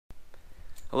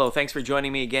Hello, thanks for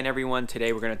joining me again, everyone.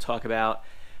 Today we're going to talk about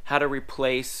how to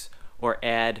replace or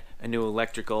add a new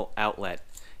electrical outlet.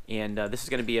 And this is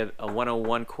going to be a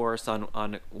 101 course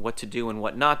on what to do and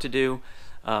what not to do.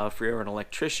 If you're an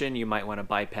electrician, you might want to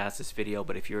bypass this video,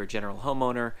 but if you're a general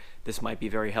homeowner, this might be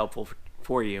very helpful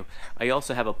for you. I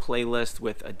also have a playlist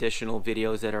with additional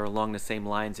videos that are along the same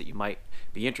lines that you might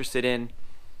be interested in.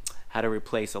 How to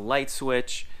replace a light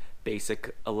switch,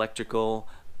 basic electrical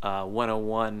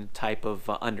 101 type of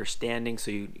understanding,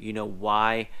 so you know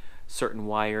why certain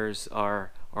wires are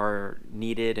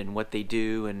needed and what they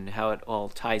do and how it all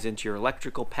ties into your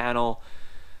electrical panel,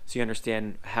 so you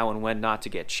understand how and when not to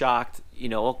get shocked,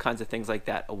 all kinds of things like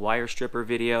that. A wire stripper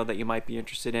video that you might be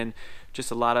interested in. Just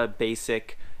a lot of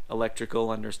basic electrical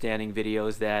understanding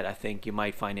videos that I think you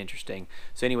might find interesting.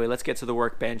 So anyway, let's get to the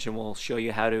workbench and we'll show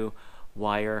you how to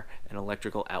wire an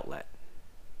electrical outlet.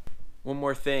 One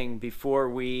more thing before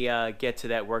we get to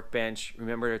that workbench,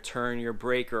 remember to turn your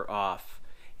breaker off,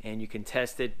 and you can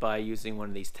test it by using one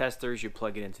of these testers. You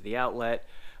plug it into the outlet,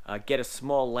 get a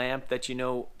small lamp that you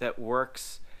know that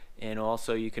works, and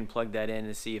also you can plug that in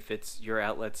to see if your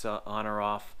outlet's on or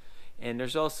off. And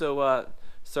there's also a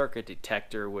circuit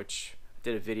detector, which I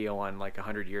did a video on like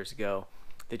 100 years ago,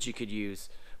 that you could use,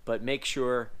 but make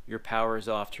sure your power is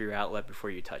off to your outlet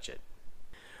before you touch it.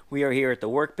 We are here at the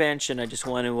workbench, and I just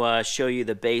want to show you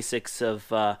the basics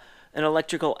of an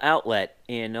electrical outlet.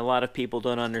 And a lot of people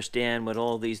don't understand what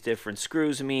all these different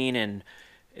screws mean and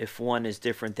if one is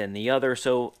different than the other.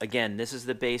 So again, this is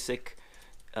the basic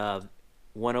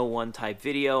 101 type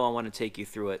video. I want to take you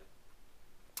through it.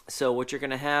 So what you're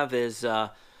going to have is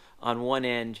on one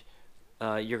end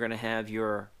you're going to have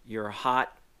your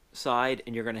hot side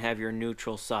and you're going to have your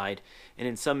neutral side. And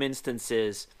in some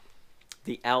instances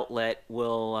the outlet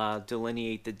will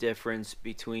delineate the difference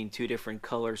between two different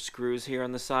color screws here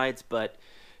on the sides, but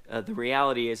the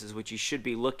reality is what you should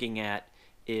be looking at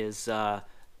is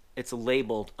it's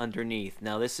labeled underneath.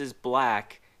 Now this is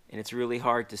black and it's really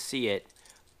hard to see it,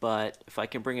 but if I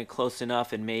can bring it close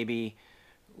enough, and maybe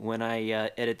when I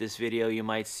edit this video you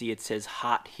might see it says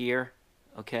hot here,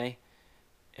 okay?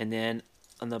 And then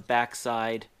on the back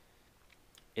side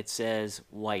it says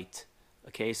white.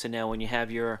 Okay, so now when you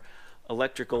have your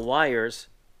electrical wires,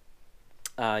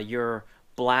 your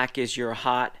black is your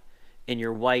hot and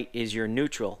your white is your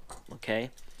neutral. Okay,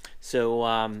 so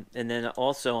and then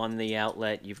also on the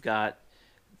outlet you've got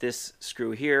this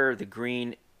screw here. The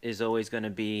green is always going to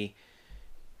be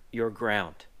your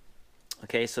ground.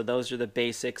 Okay, so those are the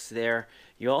basics there.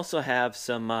 You also have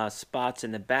some spots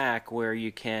in the back where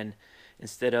you can,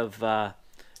 instead of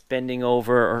bending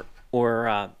over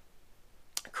or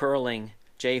curling,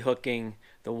 J-hooking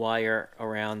the wire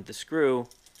around the screw,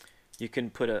 you can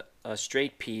put a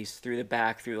straight piece through the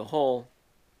back, through the hole.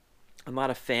 I'm not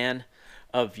a fan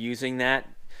of using that.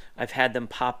 I've had them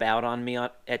pop out on me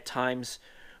at times,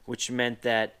 which meant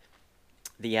that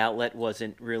the outlet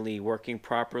wasn't really working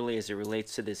properly as it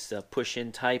relates to this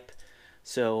push-in type.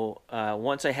 So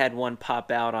once I had one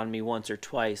pop out on me once or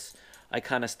twice, I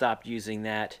kind of stopped using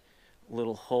that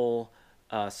little hole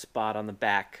spot on the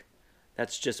back.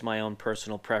 That's just my own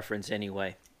personal preference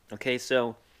anyway. Okay,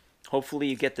 so hopefully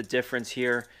you get the difference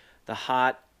here. The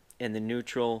hot and the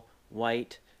neutral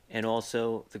white, and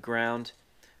also the ground.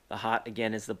 The hot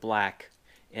again is the black.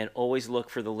 And always look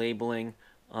for the labeling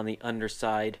on the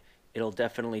underside. It'll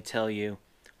definitely tell you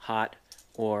hot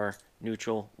or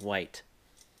neutral white.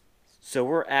 So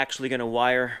we're actually going to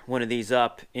wire one of these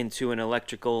up into an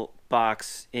electrical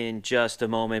box in just a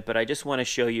moment, but I just want to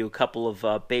show you a couple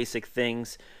of basic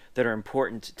things that are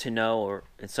important to know, or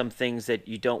some things that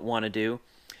you don't want to do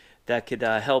that could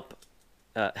help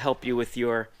you with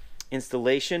your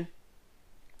installation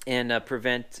and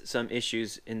prevent some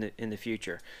issues in the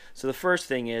future. So the first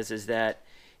thing is that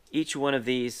each one of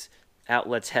these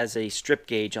outlets has a strip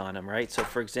gauge on them, right? So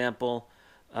for example,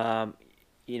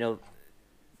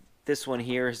 this one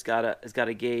here has got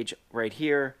a gauge right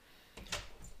here.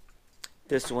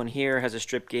 This one here has a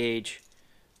strip gauge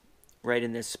right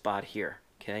in this spot here.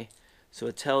 Okay, so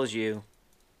it tells you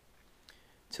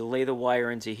to lay the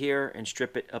wire into here and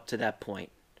strip it up to that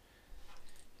point.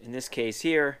 In this case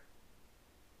here,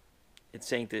 it's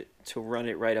saying to run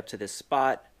it right up to this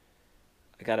spot.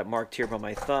 I got it marked here by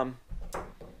my thumb.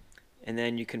 And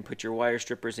then you can put your wire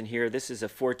strippers in here. This is a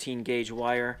 14 gauge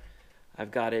wire.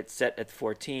 I've got it set at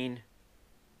 14.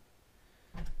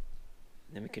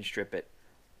 Then we can strip it.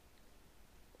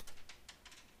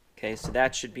 Okay, so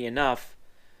that should be enough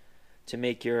to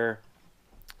make your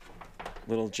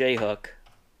little J-hook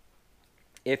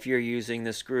if you're using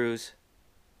the screws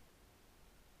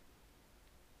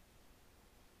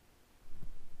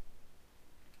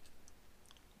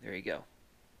There you go.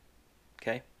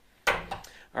 Okay.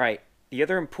 All right. The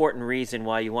other important reason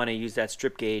why you want to use that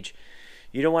strip gauge,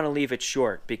 you don't want to leave it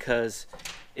short, because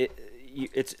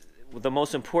it's the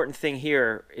most important thing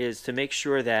here is to make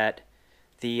sure that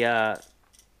the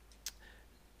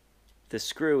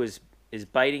screw is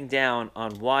biting down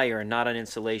on wire and not on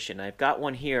insulation. I've got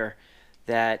one here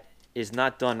that is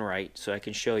not done right, so I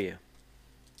can show you.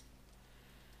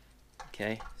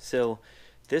 Okay, so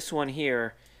this one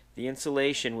here, the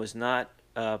insulation was not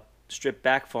stripped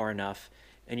back far enough,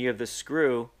 and you have the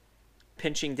screw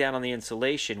pinching down on the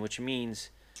insulation, which means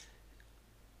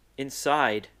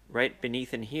inside, right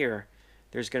beneath in here,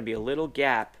 there's going to be a little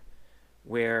gap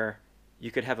where you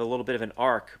could have a little bit of an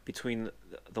arc between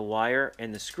the wire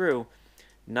and the screw,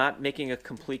 not making a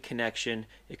complete connection.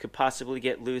 It could possibly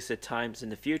get loose at times in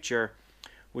the future,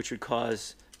 which would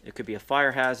cause, it could be a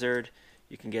fire hazard.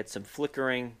 You can get some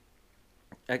flickering.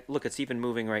 Look, it's even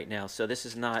moving right now. So this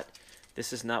is not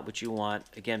what you want,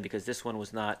 again, because this one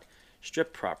was not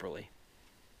stripped properly.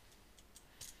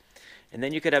 And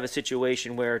then you could have a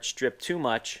situation where it's stripped too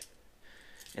much,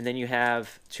 and then you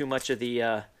have too much of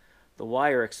the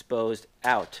wire exposed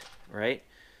out, right?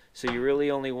 So you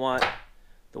really only want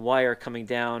the wire coming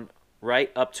down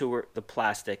right up to the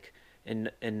plastic,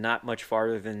 and not much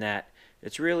farther than that.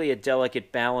 It's really a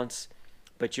delicate balance,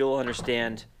 but you'll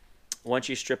understand once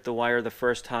you strip the wire the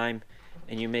first time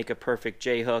and you make a perfect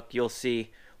J-hook, you'll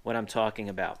see what I'm talking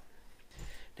about.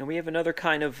 Now we have another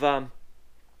kind of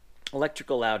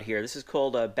electrical out here. This is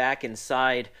called a back and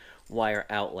side wire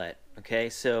outlet. Okay,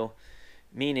 so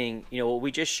meaning, you know, what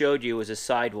we just showed you is a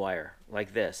side wire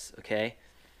like this, okay,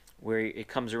 where it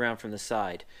comes around from the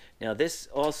side. Now this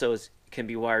also can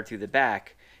be wired through the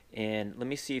back, and let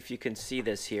me see if you can see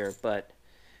this here, but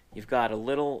you've got a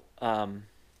little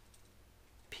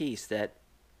piece that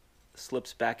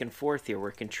slips back and forth here where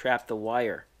it can trap the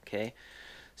wire. Okay,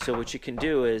 so what you can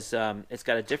do is it's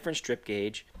got a different strip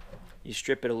gauge. You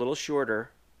strip it a little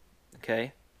shorter,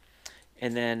 okay,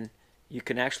 and then you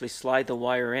can actually slide the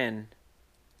wire in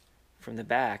from the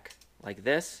back like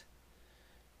this,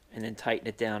 and then tighten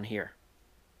it down here.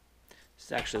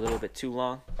 It's actually a little bit too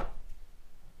long.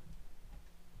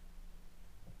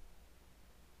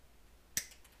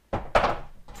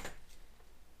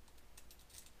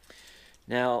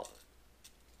 Now,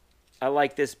 I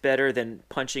like this better than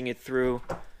punching it through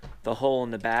the hole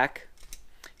in the back.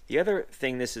 The other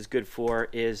thing this is good for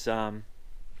is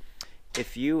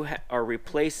if you are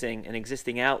replacing an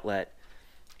existing outlet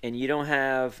and you don't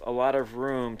have a lot of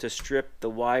room to strip the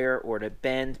wire or to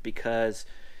bend because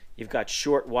you've got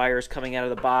short wires coming out of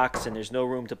the box and there's no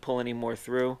room to pull any more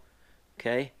through.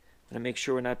 Okay, I'm going to make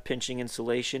sure we're not pinching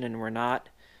insulation, and we're not.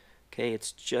 Okay,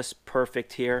 it's just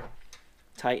perfect here.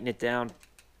 Tighten it down,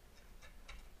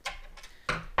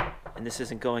 and this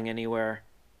isn't going anywhere.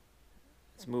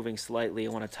 It's moving slightly. I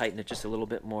want to tighten it just a little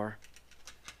bit more.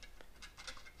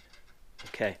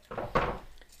 Okay,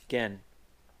 again,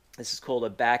 this is called a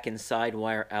back and side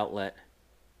wire outlet.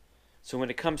 So when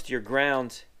it comes to your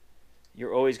ground,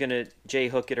 you're always going to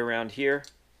J-hook it around here,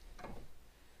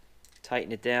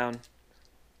 tighten it down,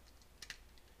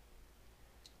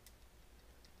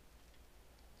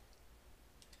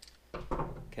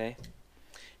 okay,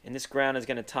 and this ground is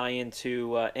going to tie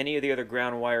into any of the other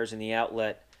ground wires in the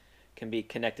outlet can be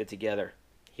connected together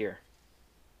here.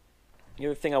 The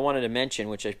other thing I wanted to mention,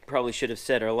 which I probably should have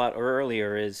said a lot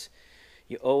earlier, is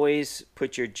you always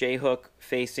put your J-hook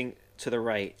facing to the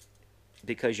right,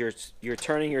 because you're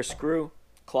turning your screw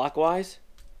clockwise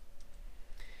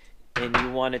and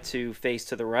you want it to face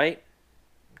to the right.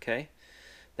 Okay,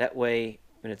 that way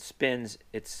when it spins,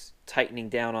 it's tightening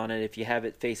down on it. If you have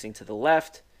it facing to the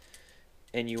left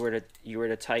and you were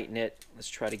to tighten it, let's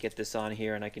try to get this on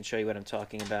here and I can show you what I'm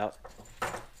talking about.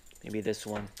 Maybe this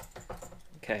one.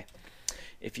 Okay,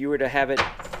 if you were to have it,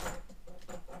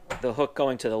 the hook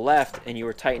going to the left, and you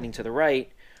were tightening to the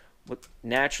right,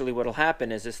 naturally what will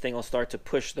happen is this thing will start to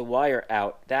push the wire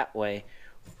out that way,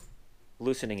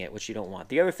 loosening it, which you don't want.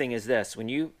 The other thing is this: when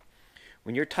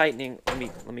you're tightening,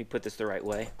 let me put this the right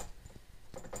way.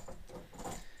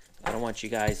 I don't want you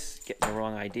guys getting the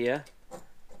wrong idea.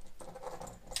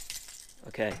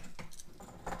 Okay,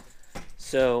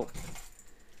 so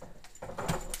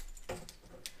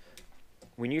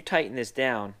when you tighten this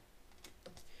down,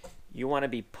 you want to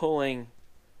be pulling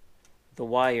the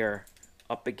wire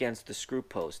up against the screw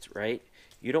post, right?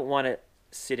 You don't want it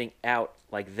sitting out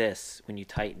like this when you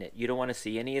tighten it. You don't want to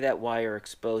see any of that wire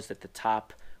exposed at the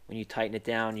top. When you tighten it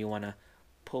down, you want to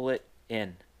pull it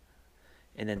in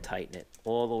and then tighten it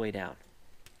all the way down.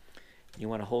 You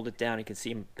want to hold it down. You can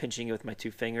see I'm pinching it with my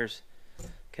two fingers.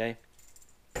 Okay,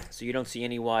 So you don't see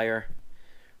any wire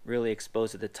really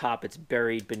exposed at the top. It's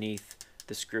buried beneath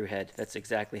the screw head. That's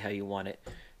exactly how you want it.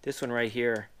 This one right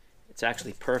here, it's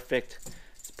actually perfect.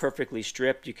 It's perfectly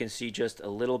stripped. You can see just a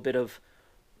little bit of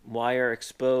wire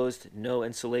exposed, no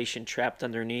insulation trapped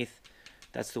underneath.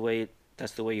 That's the way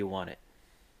you want it.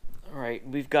 All right,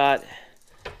 we've got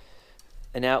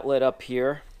an outlet up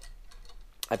here.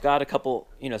 I've got a couple,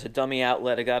 it's a dummy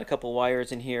outlet. I got a couple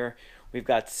wires in here. We've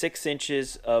got 6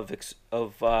 inches of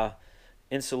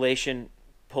insulation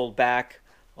pulled back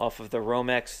off of the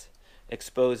Romex,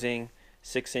 exposing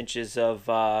 6 inches of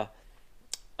all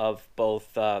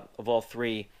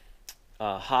three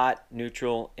hot,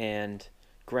 neutral, and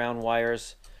ground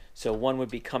wires. So one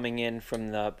would be coming in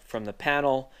from the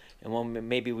panel, and one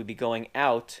maybe would be going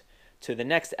out to the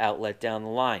next outlet down the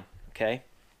line. Okay,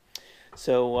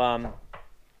 so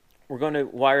we're going to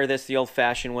wire this the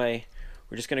old-fashioned way.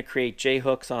 We're just going to create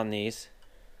J-hooks on these.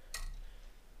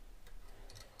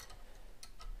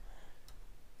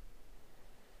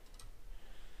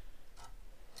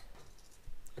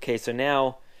 Okay, so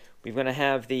now we're going to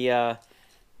have the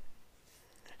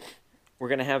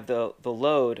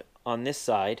load on this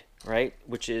side, right?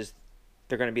 Which is,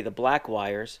 they're going to be the black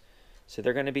wires, so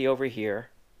they're going to be over here.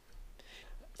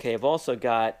 Okay, I've also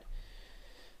got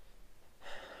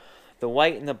the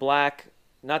white and the black.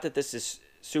 Not that this is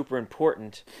super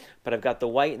important, but I've got the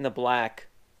white and the black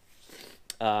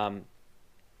from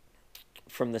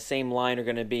the same line are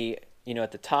going to be,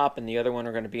 at the top, and the other one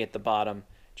are going to be at the bottom,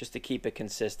 just to keep it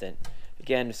consistent.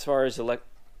 Again, as far as the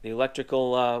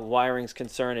electrical wiring is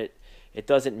concerned, it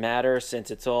doesn't matter since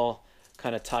it's all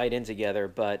kind of tied in together,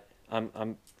 but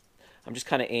I'm just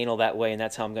kind of anal that way, and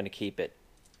that's how I'm going to keep it.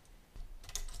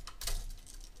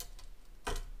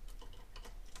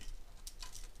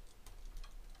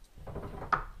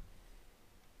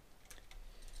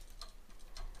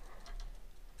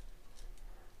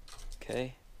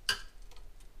 Okay.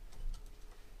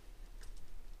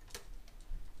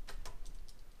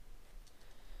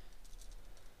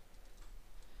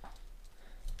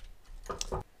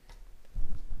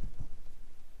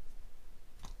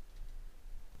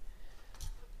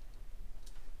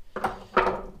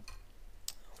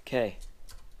 Okay.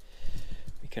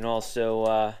 We can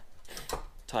also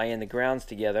tie in the grounds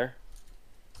together.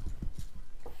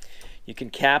 You can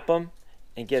cap them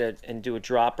and do a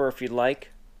dropper if you'd like.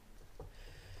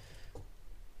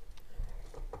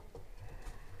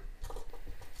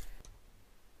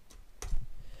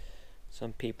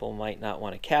 Some people might not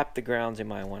want to cap the grounds. They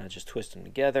might want to just twist them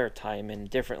together, tie them in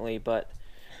differently, but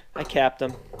I capped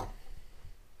them.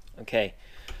 Okay,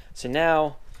 so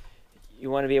now you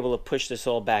want to be able to push this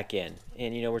all back in.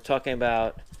 And we're talking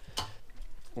about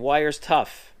wire's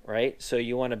tough, right? So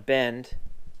you want to bend.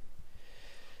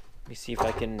 Let me see if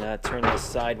I can turn this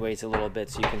sideways a little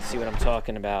bit so you can see what I'm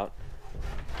talking about.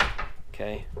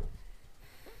 Okay.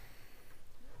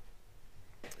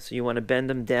 So you want to bend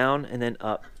them down and then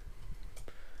up.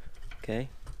 Okay.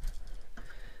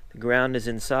 The ground is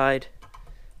inside,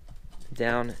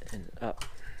 down and up.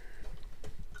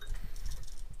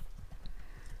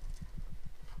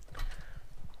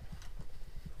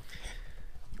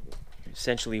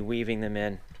 Essentially weaving them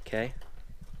in, okay?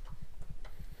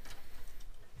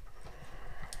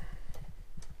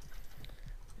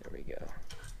 There we go.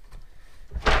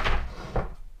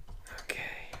 Okay.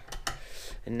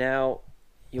 And now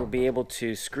you'll be able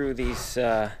to screw these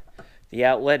the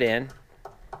outlet in,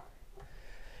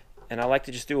 and I like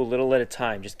to just do a little at a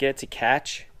time. Just get it to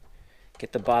catch,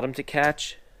 get the bottom to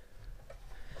catch,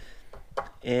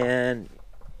 and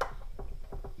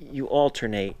you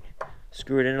alternate.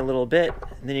 Screw it in a little bit,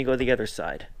 and then you go the other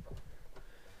side.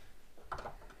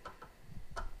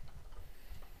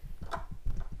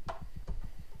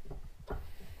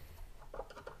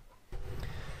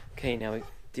 Okay, now we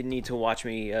didn't need to watch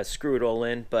me screw it all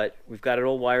in, but we've got it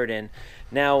all wired in.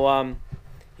 Now,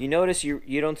 you notice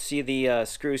you don't see the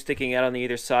screws sticking out on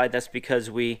either side. That's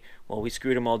because we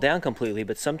screwed them all down completely.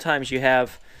 But sometimes you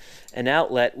have an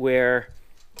outlet where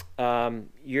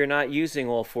you're not using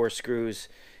all 4 screws.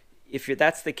 If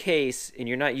that's the case and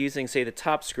you're not using, say, the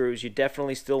top screws, you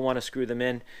definitely still want to screw them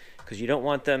in because you don't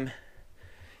want them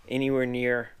anywhere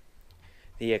near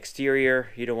the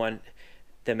exterior. You don't want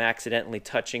them accidentally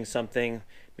touching something.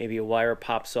 Maybe a wire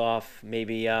pops off.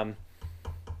 Maybe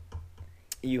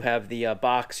you have the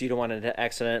box. You don't want to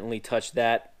accidentally touch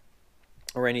that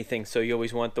or anything. So you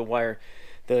always want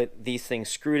these things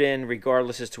screwed in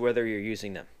regardless as to whether you're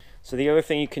using them. So the other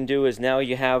thing you can do is now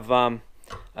you have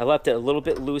I left it a little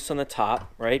bit loose on the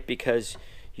top, right? Because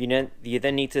you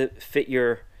then need to fit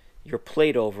your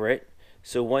plate over it.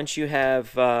 So once you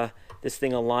have this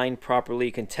thing aligned properly.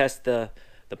 You can test the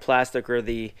plastic or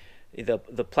the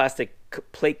plastic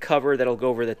plate cover that'll go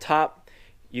over the top.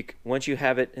 Once you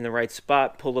have it in the right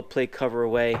spot, pull the plate cover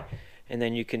away, and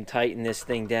then you can tighten this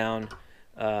thing down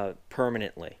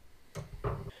permanently.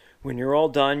 When you're all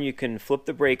done, you can flip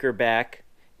the breaker back,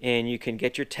 and you can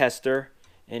get your tester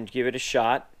and give it a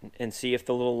shot and see if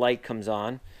the little light comes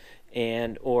on,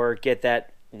 or get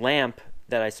that lamp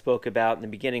that I spoke about in the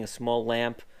beginning, a small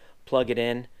lamp, plug it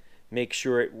in, make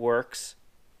sure it works.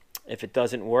 If it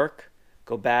doesn't work,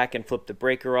 go back and flip the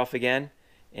breaker off again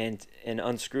and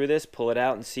unscrew this, pull it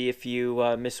out, and see if you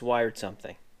miswired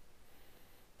something.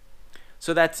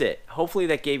 So that's it. Hopefully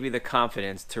that gave you the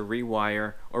confidence to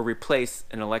rewire or replace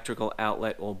an electrical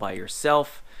outlet all by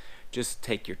yourself. Just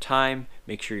take your time,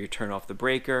 make sure you turn off the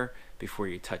breaker before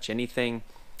you touch anything.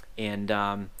 And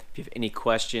if you have any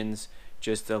questions,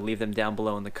 just leave them down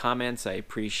below in the comments. I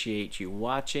appreciate you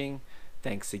watching.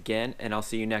 Thanks again, and I'll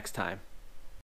see you next time.